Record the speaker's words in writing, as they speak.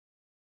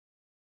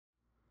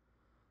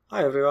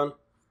Hi everyone.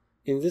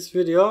 In this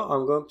video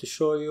I'm going to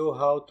show you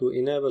how to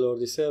enable or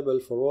disable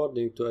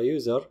forwarding to a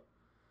user.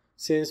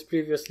 Since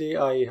previously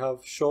I have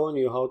shown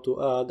you how to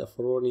add a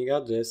forwarding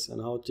address and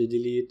how to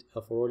delete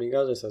a forwarding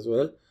address as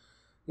well,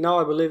 now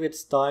I believe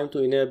it's time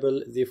to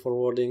enable the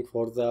forwarding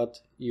for that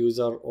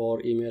user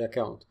or email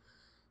account.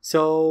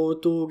 So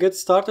to get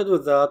started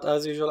with that,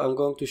 as usual, I'm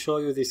going to show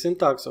you the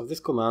syntax of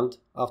this command.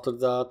 After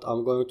that,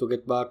 I'm going to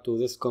get back to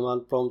this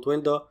command prompt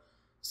window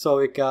so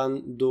we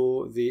can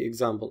do the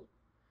example.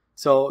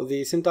 So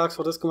the syntax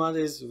for this command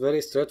is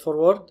very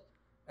straightforward.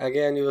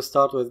 Again, you will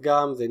start with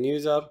GAM, then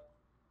user,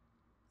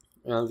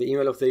 and the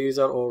email of the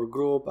user or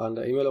group, and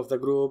the email of the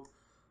group,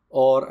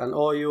 or an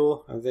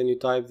OU, and then you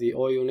type the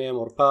OU name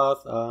or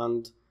path,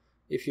 and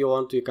if you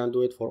want, you can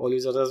do it for all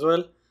users as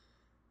well.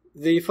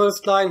 The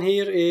first line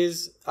here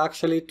is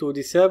actually to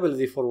disable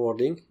the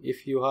forwarding.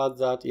 If you had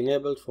that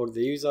enabled for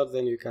the user,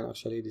 then you can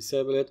actually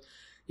disable it.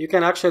 You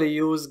can actually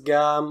use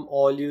GAM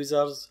all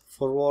users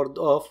forward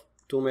off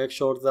to make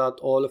sure that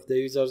all of the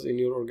users in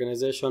your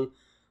organization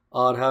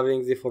are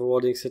having the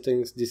forwarding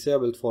settings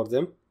disabled for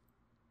them,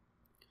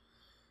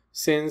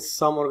 since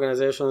some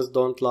organizations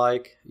don't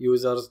like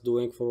users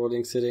doing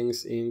forwarding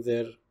settings in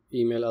their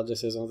email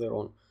addresses on their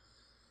own.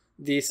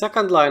 The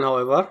second line,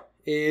 however,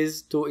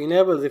 is to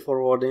enable the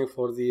forwarding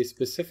for the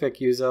specific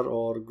user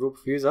or group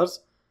of users.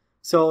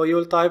 So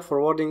you'll type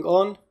forwarding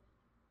on,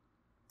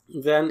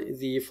 then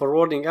the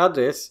forwarding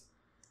address,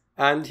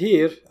 and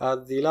here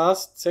at the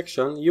last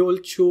section you will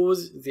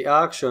choose the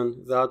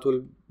action that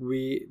will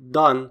be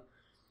done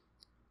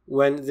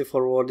when the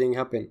forwarding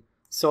happens.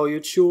 So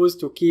you choose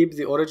to keep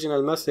the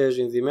original message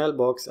in the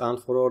mailbox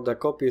and forward a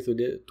copy to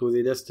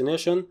the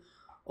destination,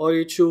 or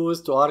you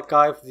choose to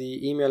archive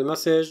the email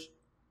message,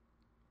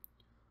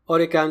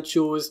 or you can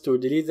choose to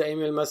delete the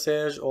email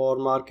message or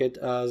mark it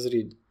as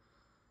read.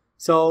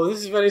 So this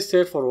is very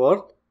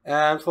straightforward.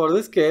 And for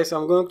this case,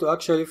 I'm going to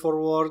actually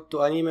forward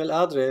to an email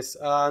address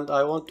and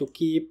I want to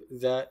keep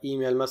the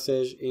email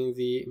message in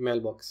the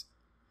mailbox.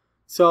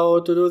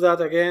 So to do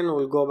that, again,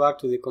 we'll go back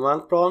to the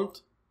command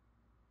prompt.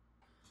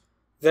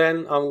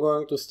 Then I'm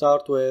going to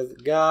start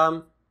with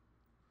GAM.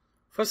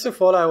 First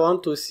of all, I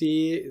want to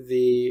see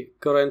the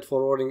current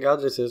forwarding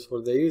addresses for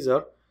the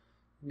user,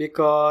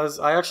 because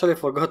I actually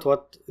forgot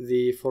what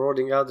the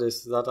forwarding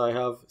address that I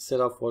have set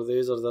up for the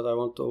user that I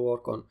want to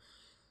work on.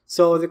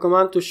 So the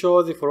command to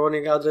show the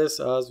forwarding address,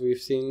 as we've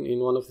seen in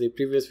one of the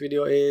previous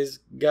video, is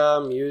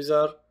GAM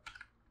user,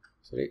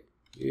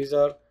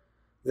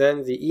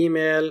 then the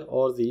email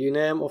or the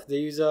name of the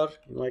user,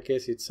 in my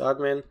case it's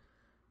admin,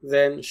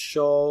 then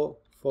show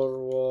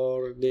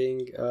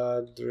forwarding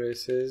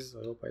addresses.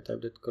 I hope I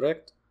typed it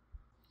correct.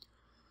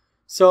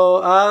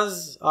 So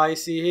as I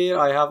see here,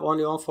 I have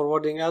only one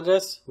forwarding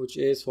address, which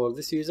is for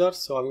this user,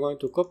 so I'm going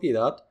to copy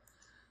that.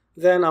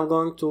 Then I'm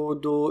going to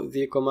do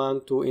the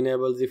command to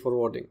enable the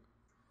forwarding.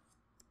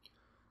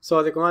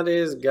 So the command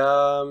is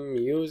GAM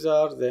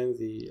user, then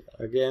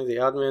again the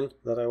admin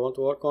that I want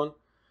to work on,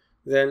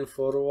 then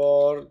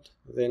forward,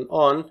 then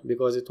on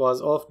because it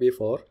was off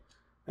before,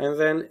 and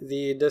then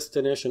the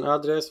destination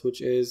address,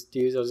 which is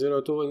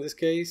tuser02 in this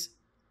case,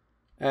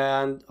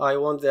 and I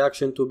want the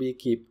action to be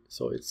keep,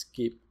 so it's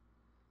keep.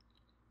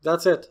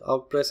 That's it.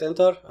 I'll press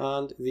enter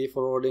and the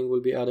forwarding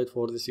will be added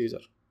for this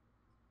user.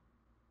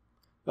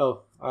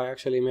 Oh, I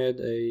actually made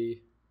a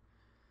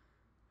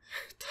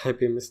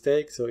typing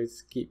mistake, so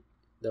it's keep,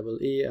 double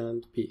E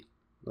and P,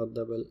 not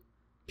double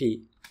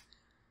P.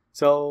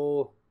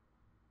 So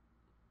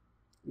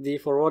the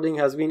forwarding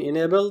has been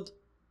enabled,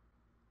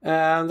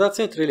 and that's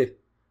it really.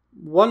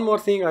 One more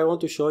thing I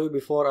want to show you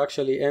before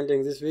actually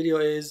ending this video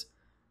is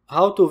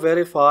how to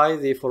verify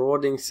the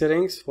forwarding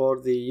settings for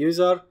the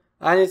user,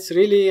 and it's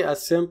really a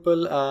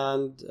simple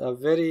and a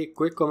very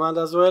quick command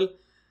as well.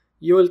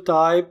 You will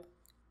type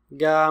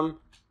GAM,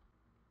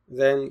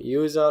 then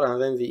user,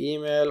 and then the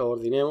email or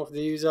the name of the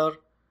user,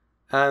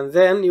 and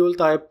then you will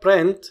type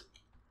print.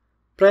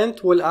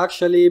 Print will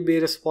actually be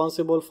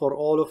responsible for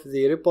all of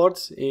the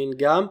reports in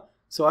GAM.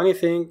 So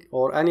anything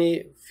or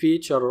any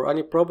feature or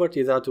any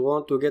property that you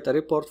want to get a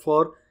report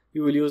for,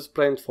 you will use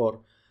print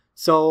for.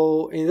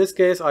 So in this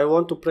case, I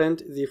want to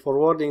print the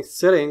forwarding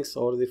settings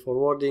or the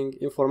forwarding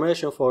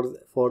information for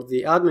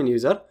the admin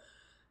user,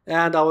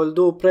 and I will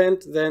do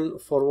print then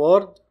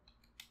forward.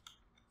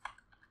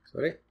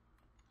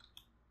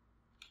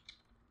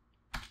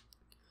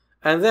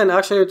 And then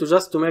actually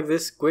to make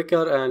this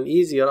quicker and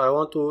easier, I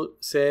want to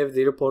save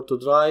the report to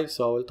Drive,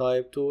 so I will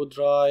type to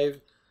Drive.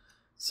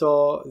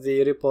 So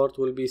the report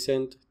will be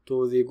sent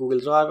to the Google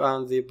Drive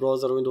and the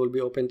browser window will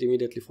be opened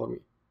immediately for me.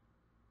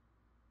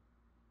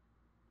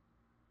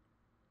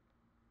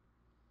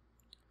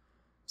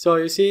 So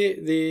you see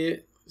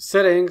the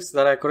settings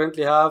that I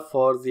currently have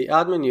for the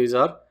admin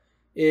user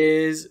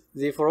is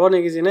the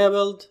forwarding is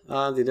enabled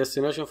and the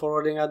destination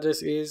forwarding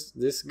address is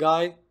this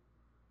guy,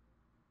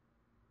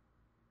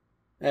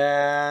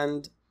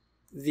 and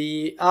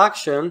the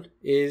action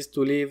is to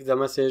leave the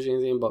message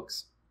in the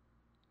inbox.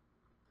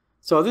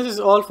 So this is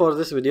all for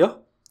this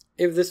video.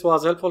 If this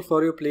was helpful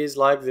for you, please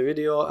like the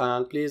video,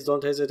 and please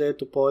don't hesitate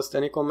to post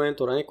any comment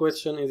or any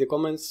question in the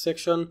comments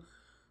section.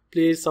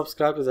 Please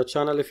subscribe to the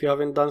channel if you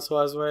haven't done so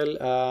as well,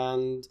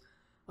 and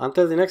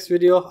until the next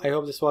video, I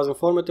hope this was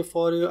informative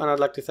for you, and I'd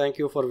like to thank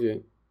you for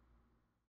viewing.